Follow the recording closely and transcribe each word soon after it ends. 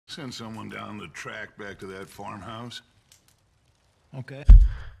Send someone down the track back to that farmhouse. Okay.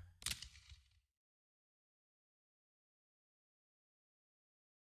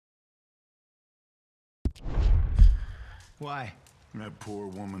 Why? That poor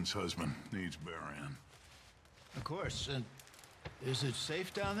woman's husband needs burying. Of course. And is it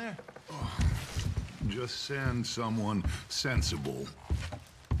safe down there? Oh, just send someone sensible.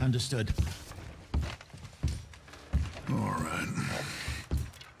 Understood. All right.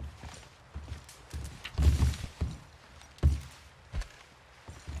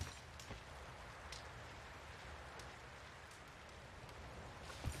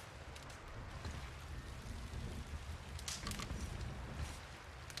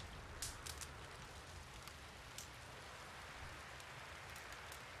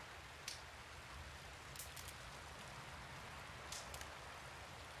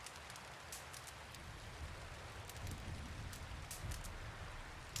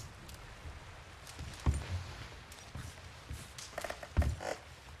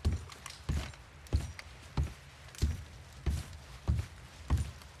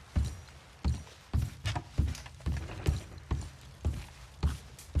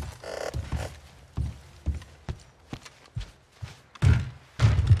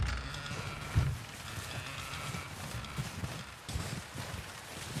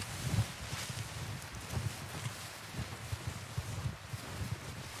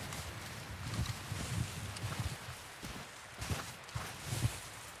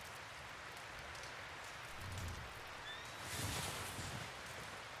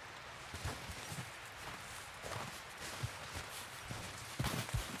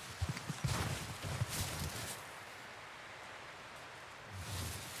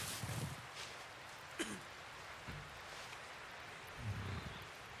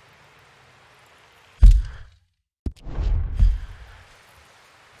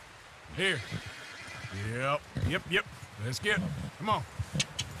 Here. Yep. Let's get. Come on.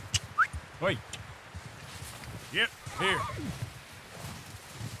 Wait. Yep, here.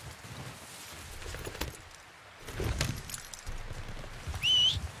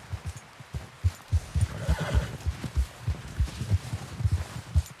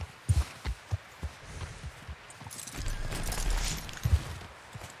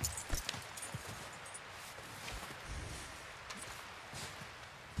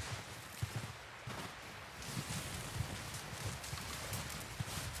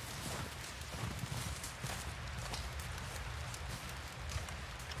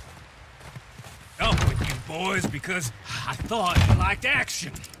 Boys, because I thought you liked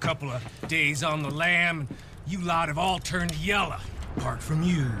action. A couple of days on the lam, and you lot have all turned yellow. Apart from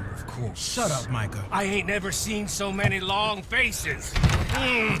you, of course. Shut up, Micah. I ain't never seen so many long faces.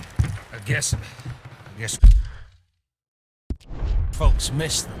 I guess folks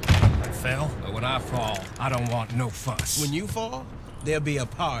miss them. I fell, but when I fall, I don't want no fuss. When you fall, there'll be a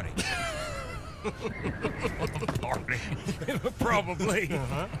party. Party? Probably.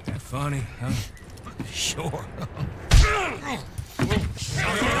 That funny, huh? Sure. I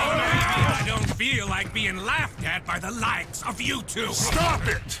don't feel like being laughed at by the likes of you two. Stop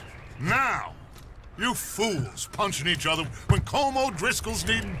it! Now! You fools punching each other when Colm O'Driscoll's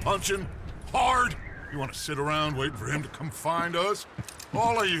needing punching hard. You want to sit around waiting for him to come find us?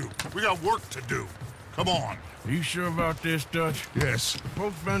 All of you, we got work to do. Come on. Are you sure about this, Dutch? Yes.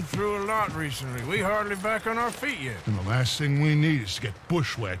 Both been through a lot recently. We hardly back on our feet yet. And the last thing we need is to get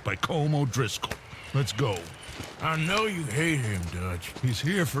bushwhacked by Colm O'Driscoll. Let's go. I know you hate him, Dutch. He's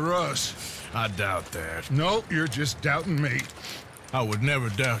here for us. I doubt that. No, you're just doubting me. I would never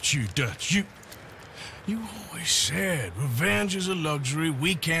doubt you, Dutch. You always said revenge is a luxury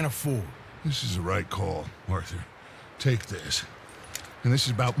we can't afford. This is the right call, Arthur. Take this. And this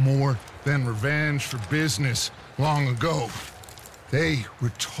is about more than revenge for business long ago. They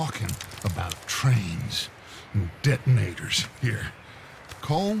were talking about trains and detonators here.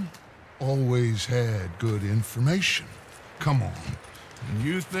 Colm always had good information. Come on. And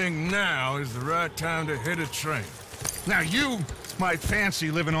you think now is the right time to hit a train? Now you might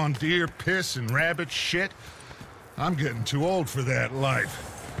fancy living on deer piss and rabbit shit. I'm getting too old for that life.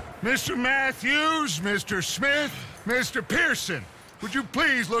 Mr. Matthews, Mr. Smith, Mr. Pearson, would you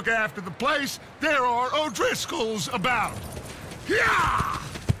please look after the place? There are O'Driscolls about. Yeah!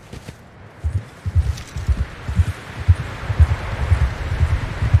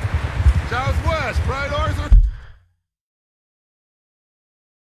 Southwest, right, Arthur?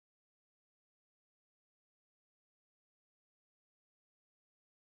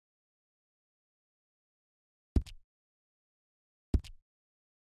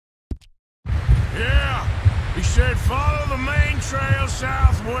 Yeah! Be sure said follow the main trail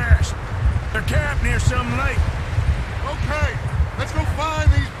southwest. They're camped near some lake. Okay, let's go find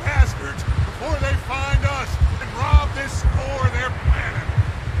these bastards before they find us and rob this store they're planning.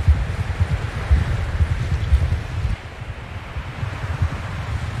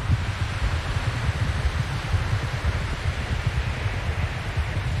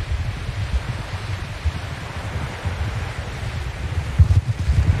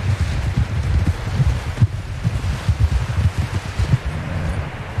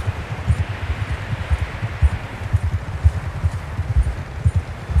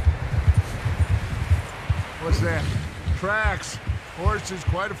 What's that? Tracks. Horses,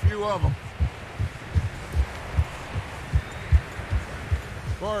 quite a few of them.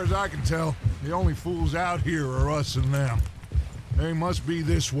 As far as I can tell, the only fools out here are us and them. They must be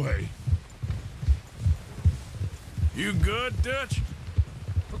this way. You good, Dutch?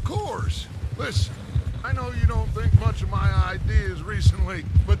 Of course. Listen, I know you don't think much of my ideas recently,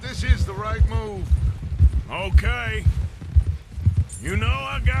 but this is the right move. Okay. You know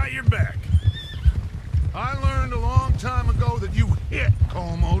I got your back. I learned a long time ago that you hit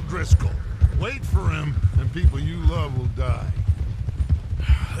Colm O'Driscoll. Wait for him, and people you love will die.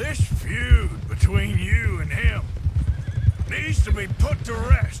 This feud between you and him needs to be put to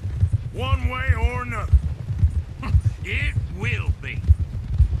rest, one way or another. It will be.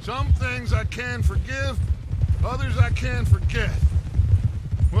 Some things I can forgive, others I can forget.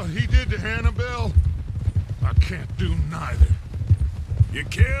 What he did to Annabelle, I can't do neither. You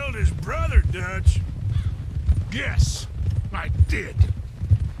killed his brother, Dutch. Yes, I did.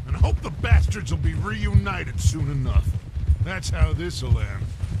 And I hope the bastards will be reunited soon enough. That's how this'll end.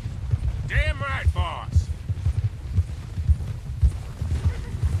 Damn right, boss.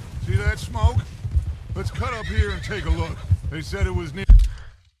 See that smoke? Let's cut up here and take a look. They said it was near...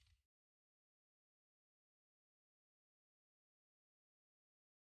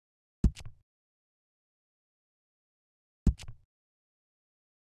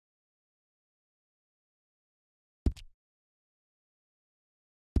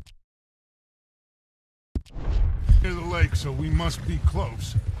 near the lake, so we must be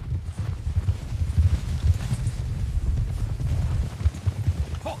close.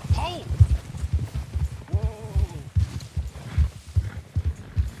 Hold!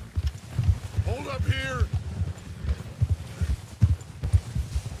 Hold up here.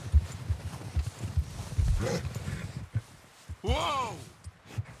 Whoa!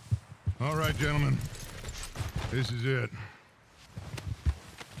 All right, gentlemen. This is it.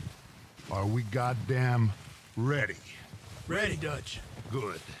 Are we goddamn ready? Ready, Dutch.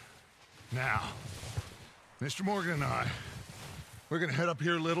 Good. Now, Mr. Morgan and I, we're gonna head up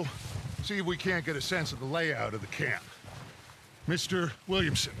here a little, see if we can't get a sense of the layout of the camp. Mr.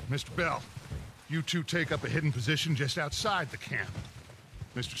 Williamson, Mr. Bell, you two take up a hidden position just outside the camp.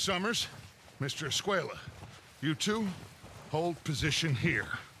 Mr. Summers, Mr. Escuela, you two hold position here.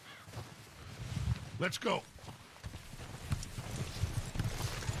 Let's go.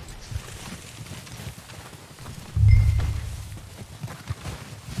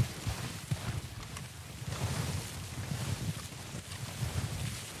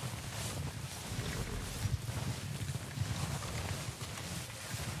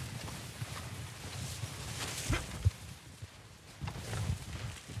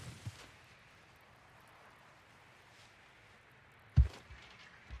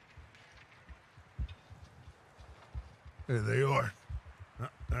 There they are.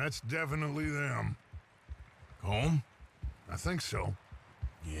 That's definitely them. Home? I think so.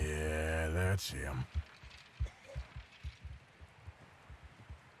 Yeah, that's him.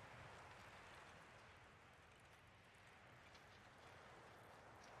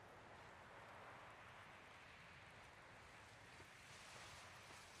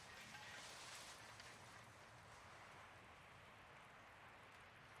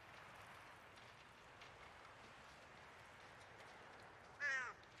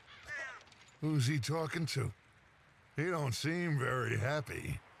 Who's he talking to? He don't seem very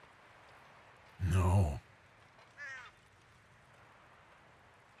happy. No.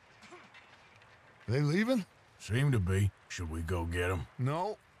 They leaving? Seem to be. Should we go get him?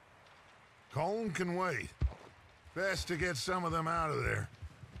 No. Colm can wait. Best to get some of them out of there.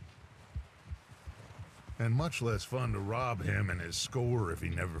 And much less fun to rob him and his score if he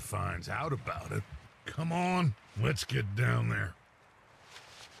never finds out about it. Come on, let's get down there.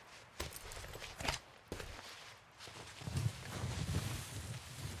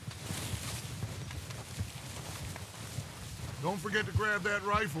 Don't forget to grab that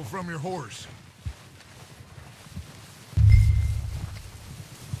rifle from your horse.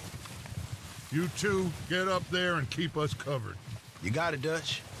 You two, get up there and keep us covered. You got it,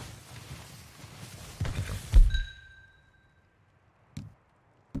 Dutch.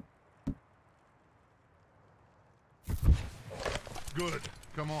 Good.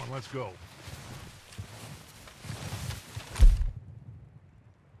 Come on, let's go.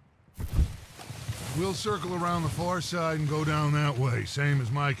 We'll circle around the far side and go down that way, same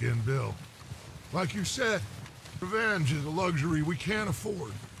as Micah and Bill. Like you said, revenge is a luxury we can't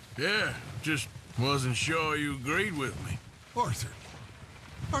afford. Yeah, just wasn't sure you agreed with me. Arthur,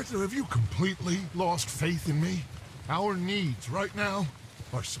 have you completely lost faith in me? Our needs right now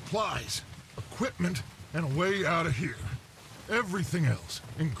are supplies, equipment, and a way out of here. Everything else,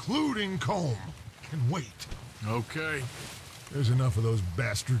 including Colm, can wait. Okay. There's enough of those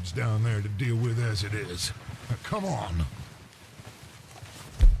bastards down there to deal with as it is. Now, come on.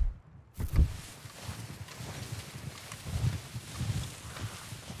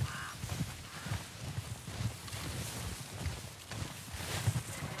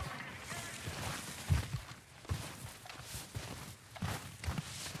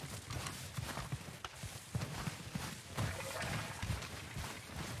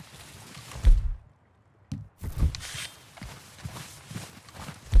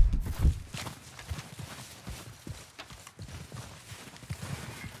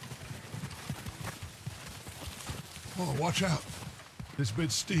 Oh, watch out. This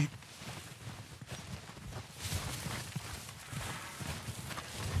bit's steep.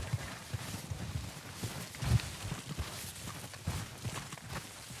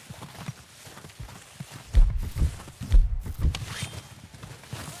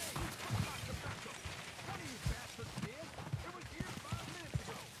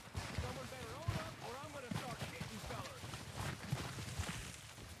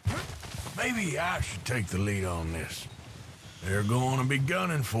 Maybe I should take the lead on this. They're going to be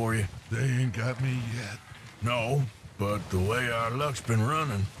gunning for you. They ain't got me yet. No, but the way our luck's been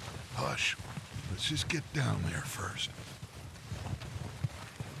running... Hush. Let's just get down there first.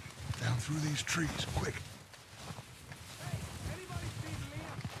 Down through these trees, quick.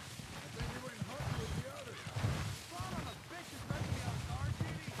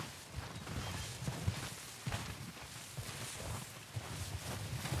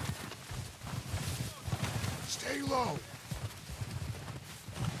 Stay low.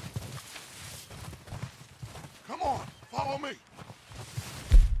 Come on, follow me.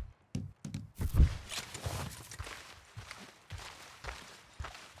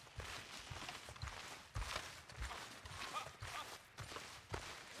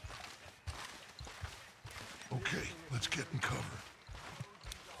 Okay, let's get in cover.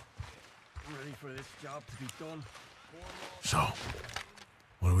 I'm ready for this job to be done. So,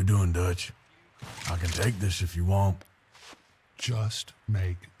 what are we doing, Dutch? I can take this if you want. Just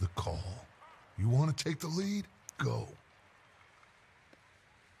make the call. You want to take the lead? Go.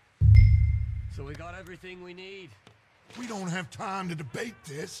 So we got everything we need. We don't have time to debate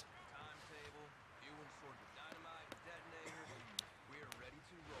this. Timetable, you sort the dynamite detonator, we're ready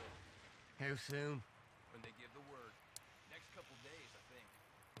to roll. How soon? When they give the word. Next couple days, I think.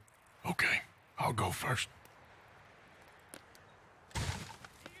 Okay, I'll go first.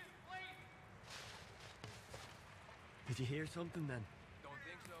 Did you hear something then? Don't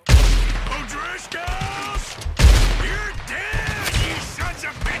think so. O'Driscolls! You're dead, you sons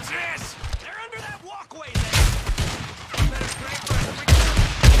of bitches! They're under that walkway there! Better straight for us.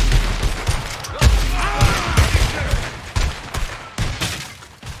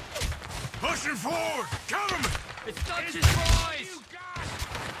 Pushing forward! Cover me! It's Dutch's boys!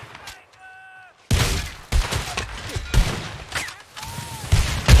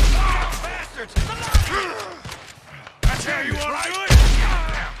 Bastards! That's how you want to do it?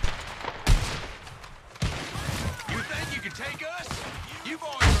 You think you can take us? You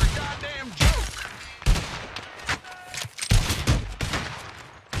boys are a goddamn joke!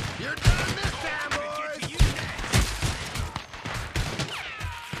 You're done this time, boys!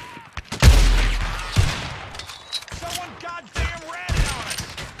 Someone goddamn ratted on us!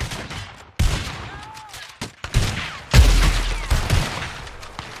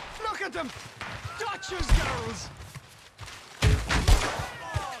 Look at them! Dutch's girls!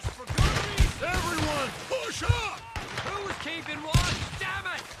 Everyone, push up! Who was keeping watch? Damn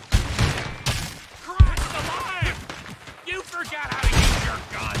it! Christ alive! You forgot how to use your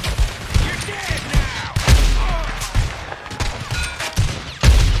gun! You're dead now!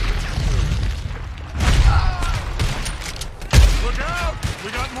 Look out!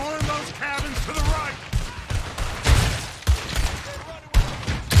 We got more in those cabins to the right!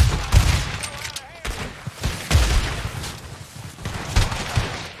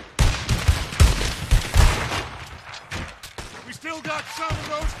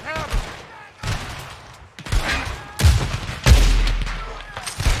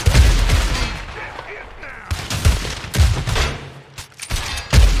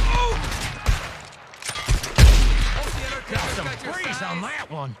 on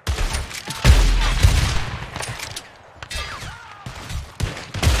that one.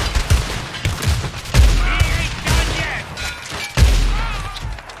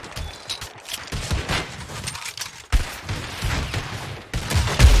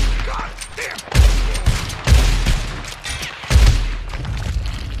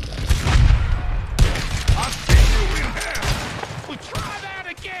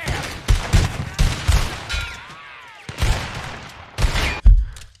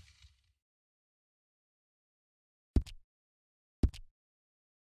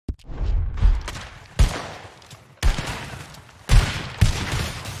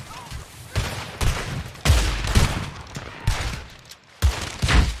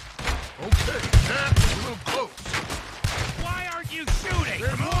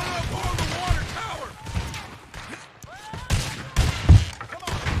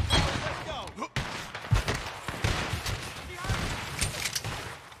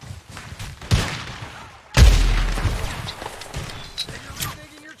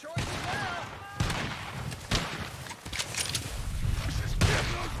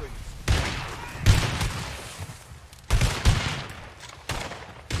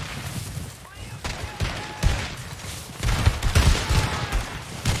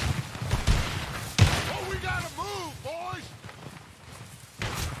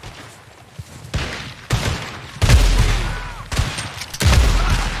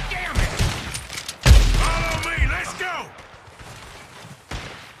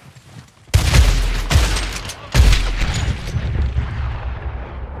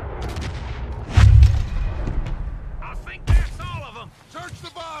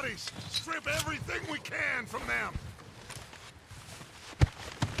 Strip everything we can from them.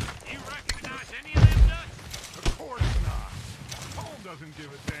 You recognize any of them, Dutch? Of course not. Paul doesn't give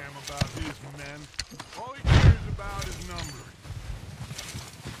a damn about his men. All he cares about is numbers.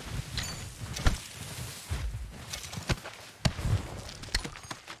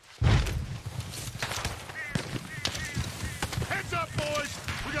 Heads up, boys!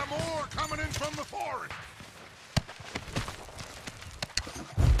 We got more coming in from the forest.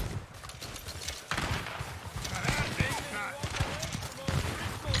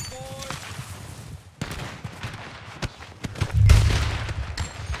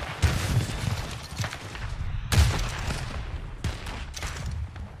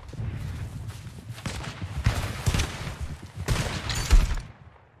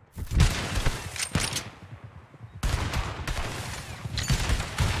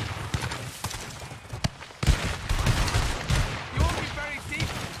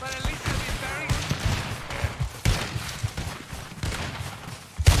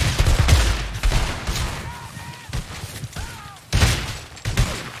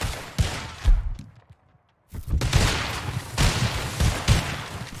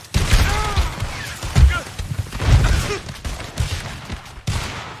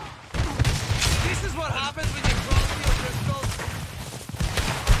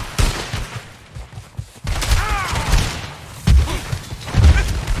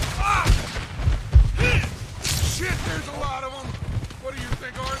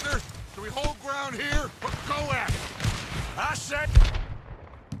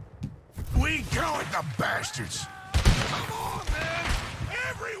 We go at the bastards! Come on, man!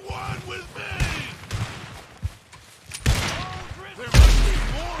 Everyone with me! There must be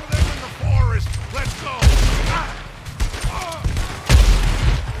more of them in the forest! Let's go!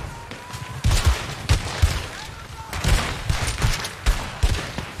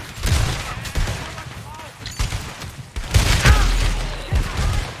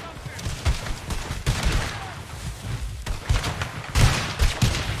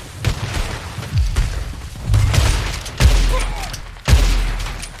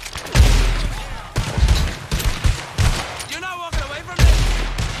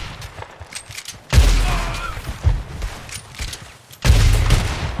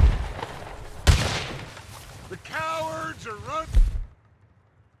 The cowards are run.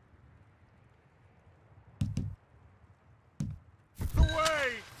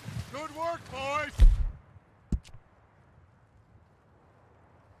 Away! Good work, boys!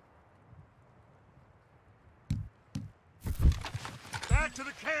 Back to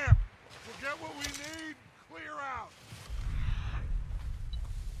the camp. We'll get what we need, clear out.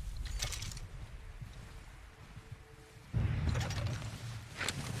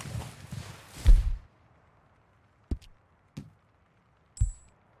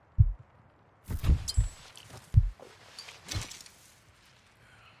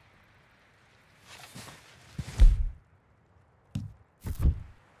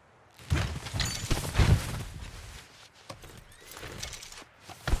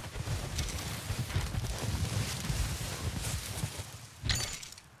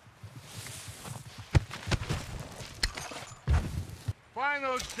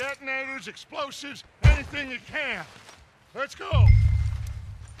 Find those detonators, explosives, anything you can. Let's go.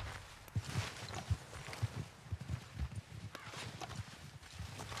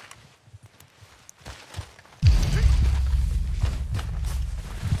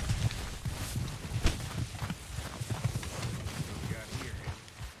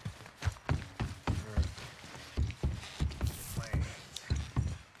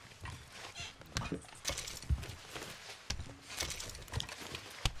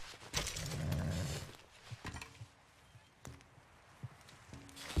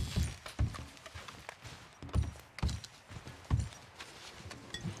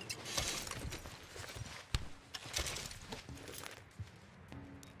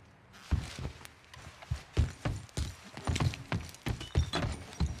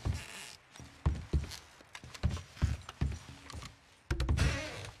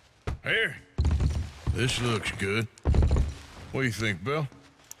 Here. This looks good. What do you think, Bill?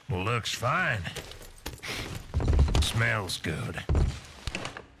 Looks fine. Smells good.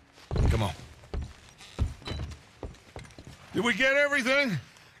 Come on. Did we get everything?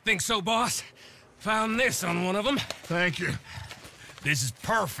 Think so, boss? Found this on one of them. Thank you. This is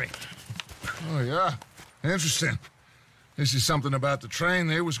perfect. Oh, yeah? Interesting. This is something about the train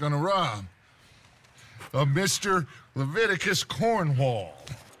they was gonna rob. A Mr. Leviticus Cornwall.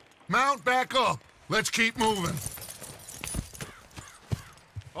 Mount back up. Let's keep moving.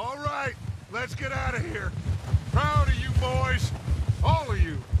 All right, let's get out of here. Proud of you boys. All of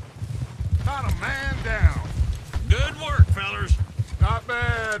you. Not a man down. Good work, fellers. Not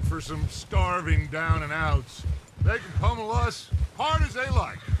bad for some starving down and outs. They can pummel us hard as they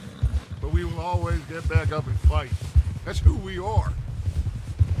like. But we will always get back up and fight. That's who we are.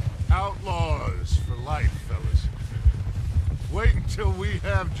 Outlaws for life, fellas. Wait until we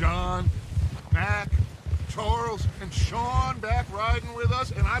have John, Mac, Charles, and Sean back riding with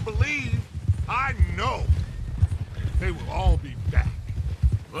us, and I know, they will all be back.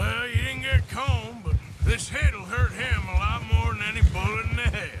 Well, you didn't get Combe, but this hit'll hurt him a lot more than any bullet in the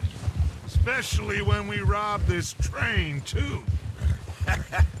head. Especially when we rob this train, too.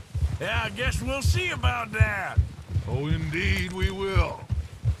 Yeah, I guess we'll see about that. Oh, indeed we will.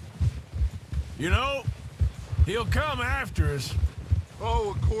 You know, he'll come after us.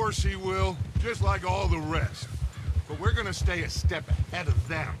 Oh, of course he will, just like all the rest. But we're gonna stay a step ahead of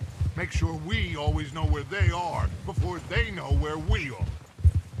them. Make sure we always know where they are before they know where we are.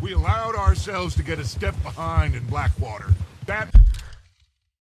 We allowed ourselves to get a step behind in Blackwater. That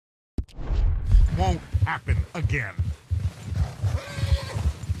won't happen again.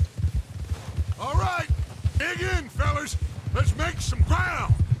 All right, dig in, fellas. Let's make some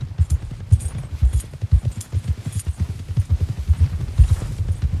ground.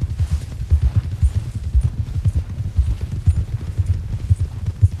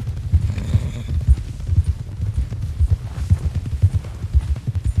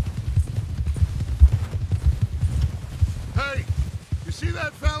 Hey, you see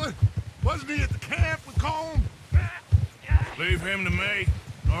that fella? Wasn't he at the camp with Combe? Leave him to me.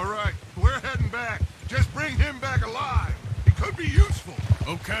 All right, we're heading back. Just bring him back alive. He could be useful.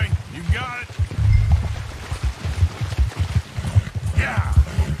 Okay, you got it. Yeah.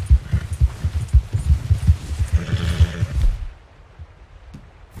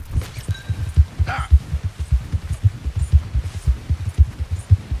 Ah.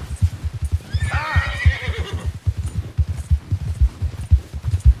 Ah.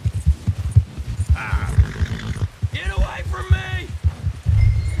 Ah. Get away from me!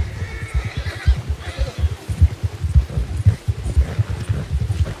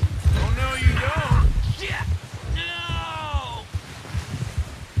 Oh, no, you don't. Shit! No!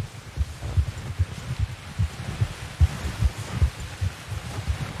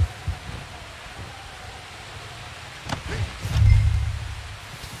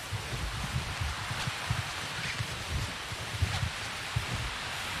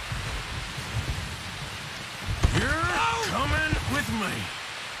 You're coming with me.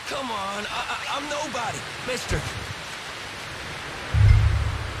 Come on, I'm nobody, mister.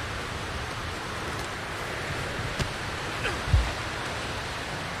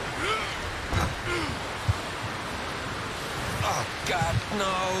 Oh, God,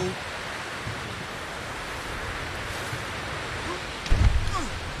 no.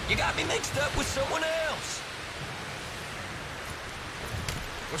 You got me mixed up with someone else.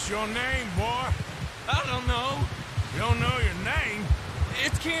 What's your name, boy? I don't know. You don't know your name?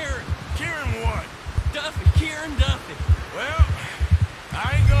 It's Kieran. Kieran what? Duffy. Kieran Duffy. Well,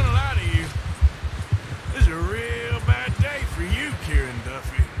 I ain't gonna lie to you. This is a real bad day for you, Kieran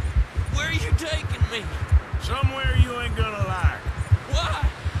Duffy. Where are you taking me? Somewhere you ain't gonna like. Why?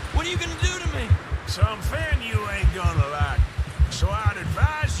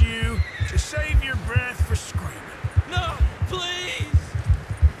 advise you to save your breath for screaming. No, please!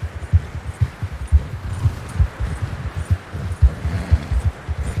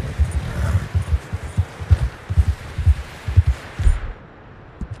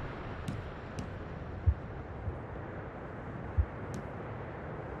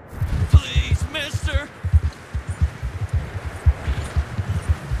 Please, mister!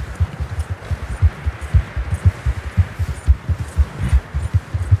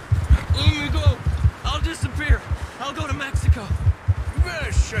 Let me go. I'll disappear. I'll go to Mexico. You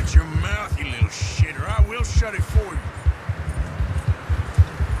better shut your mouth, you little shit, or I will shut it for you.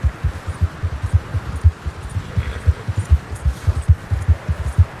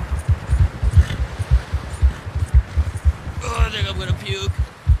 Oh, I think I'm gonna puke.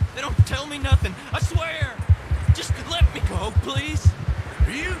 They don't tell me nothing. I swear. Just let me go, please.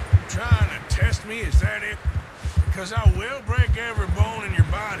 Are you trying to test me? Is that it? Because I will break every bone in your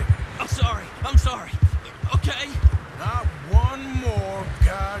body. I'm sorry. I'm sorry. Okay? Not one more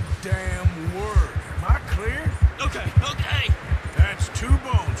goddamn word. Am I clear? Okay. Okay. That's 2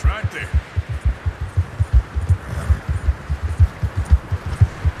 bones right there.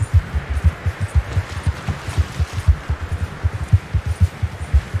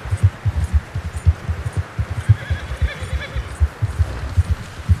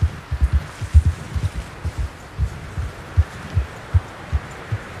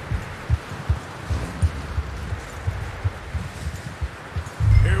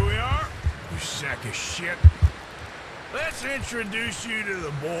 Sack of shit. Let's introduce you to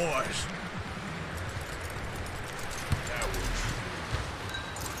the boys. That was...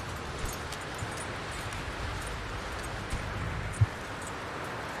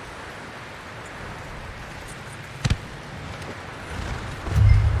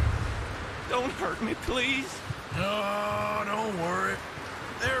 Don't hurt me, please. No, don't worry.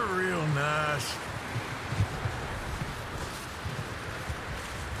 They're real nice.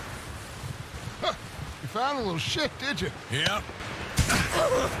 Found a little shit, did you? Yep.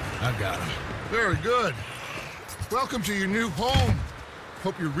 I got him. Very good. Welcome to your new home.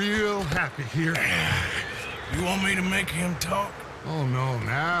 Hope you're real happy here. You want me to make him talk? Oh, no,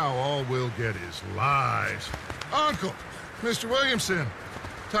 now all we'll get is lies. Uncle, Mr. Williamson,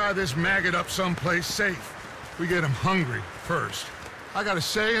 tie this maggot up someplace safe. We get him hungry first. I got a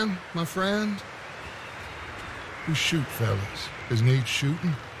saying, my friend. We shoot fellas as need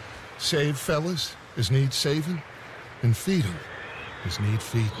shooting, save fellas as need saving, and feed 'em as need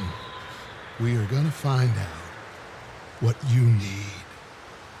feeding. We are gonna find out what you need.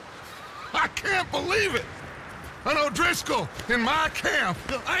 I can't believe it! An O'Driscoll in my camp!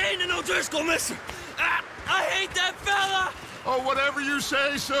 I ain't an O'Driscoll, mister! I hate that fella! Oh, whatever you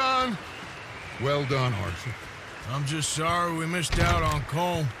say, son. Well done, Arthur. I'm just sorry we missed out on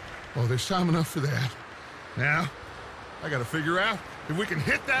Colm. Oh, there's time enough for that. Now, I gotta figure out if we can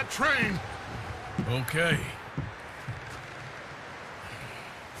hit that train. Okay.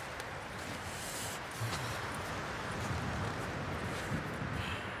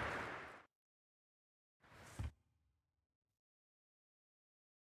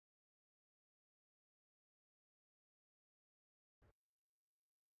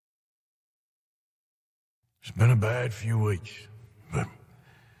 It's been a bad few weeks, but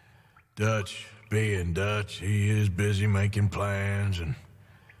Dutch being Dutch, he is busy making plans, and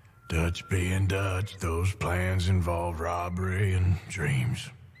Dutch being Dutch, those plans involve robbery and dreams.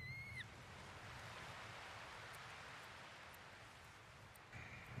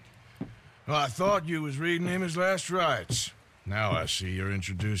 Well, I thought you was reading him his last rites. Now I see you're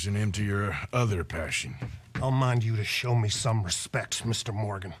introducing him to your other passion. I'll mind you to show me some respect, Mr.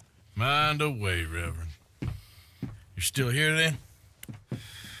 Morgan. Mind away, Reverend. You're still here, then?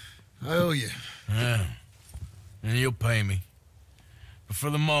 I owe you. Yeah. And you'll pay me. But for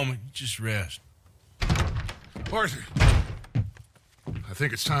the moment, just rest. Arthur, I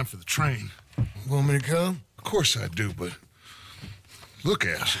think it's time for the train. Want me to come? Of course I do, but look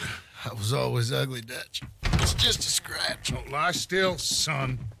at you. I was always ugly, Dutch. It's just a scratch. Don't lie still,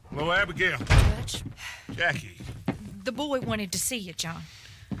 son. Hello, Abigail. Dutch, Jackie. the boy wanted to see you, John.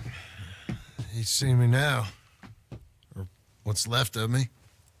 He's seen me now. Or what's left of me.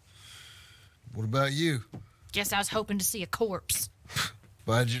 What about you? Guess I was hoping to see a corpse.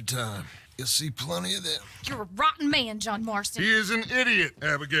 Bide your time. You'll see plenty of them. You're a rotten man, John Marston. He is an idiot,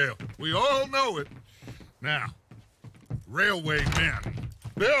 Abigail. We all know it. Now, railway men.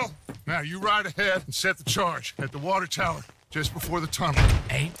 Bill, now you ride ahead and set the charge at the water tower just before the tunnel.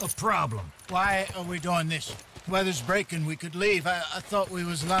 Ain't a problem. Why are we doing this? Weather's breaking. We could leave. I thought we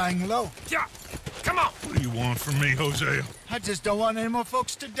was lying low. Yeah, come on! What do you want from me, Hosea? I just don't want any more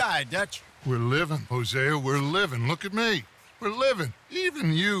folks to die, Dutch. We're living, Hosea, we're living. Look at me. We're living,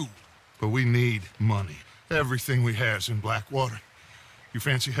 even you. But we need money. Everything we has in Blackwater. You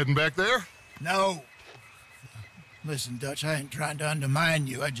fancy heading back there? No. Listen, Dutch, I ain't trying to undermine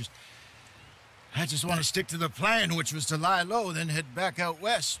you. I just want to stick to the plan, which was to lie low, then head back out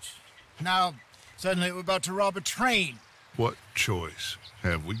west. Now, suddenly we're about to rob a train. What choice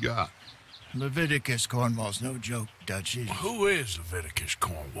have we got? Leviticus Cornwall's no joke, Dutch. Who is Leviticus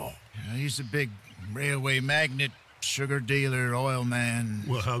Cornwall? He's a big railway magnate, sugar dealer, oil man.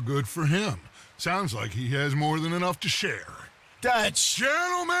 Well, how good for him. Sounds like he has more than enough to share. Dutch!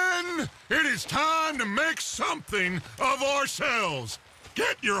 Gentlemen, it is time to make something of ourselves.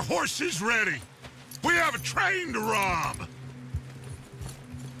 Get your horses ready. We have a train to rob.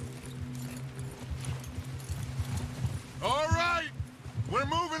 All right, we're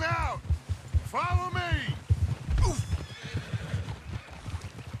moving out. Follow me.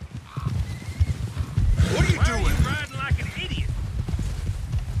 What are you doing? Why are you riding like an idiot?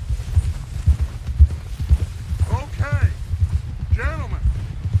 Okay, gentlemen,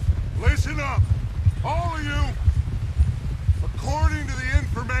 listen up. All of you, according to the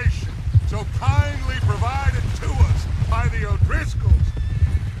information so kindly provided to us by the O'Driscolls,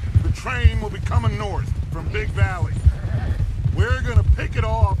 the train will be coming north from Big Valley. We're gonna pick it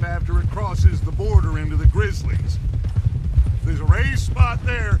off after it crosses the border into the Grizzlies. There's a raised spot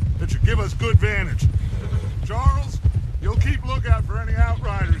there that should give us good vantage. Charles, you'll keep lookout for any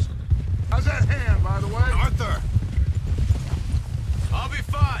outriders. How's that hand, by the way? Arthur! I'll be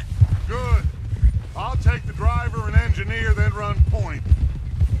fine. Good. I'll take the driver and engineer, then run point.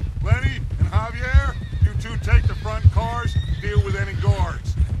 Lenny and Javier, you two take the front cars, deal with any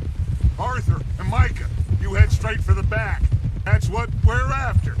guards. Arthur and Micah, you head straight for the back. That's what we're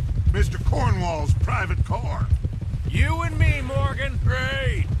after. Mr. Cornwall's private car. You and me, Morgan.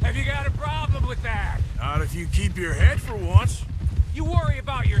 Great. Have you got a problem with that? Not if you keep your head for once. You worry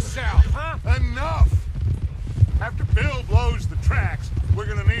about yourself, huh? Enough! After Bill blows the tracks, we're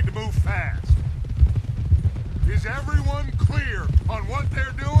gonna need to move fast. Is everyone clear on what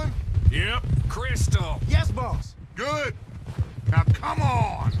they're doing? Yep. Crystal. Yes, boss. Good. Now come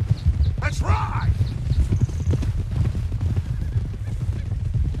on. Let's ride!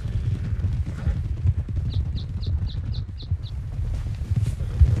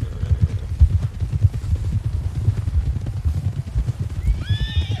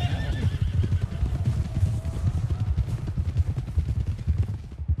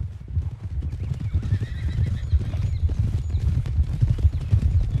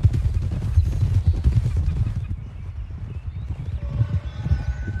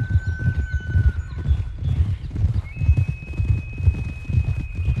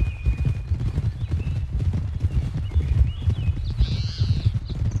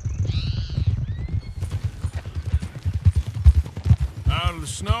 The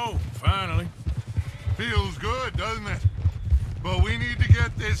snow, finally. Feels good, doesn't it? But we need to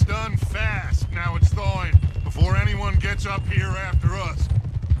get this done fast, now it's thawing, before anyone gets up here after us.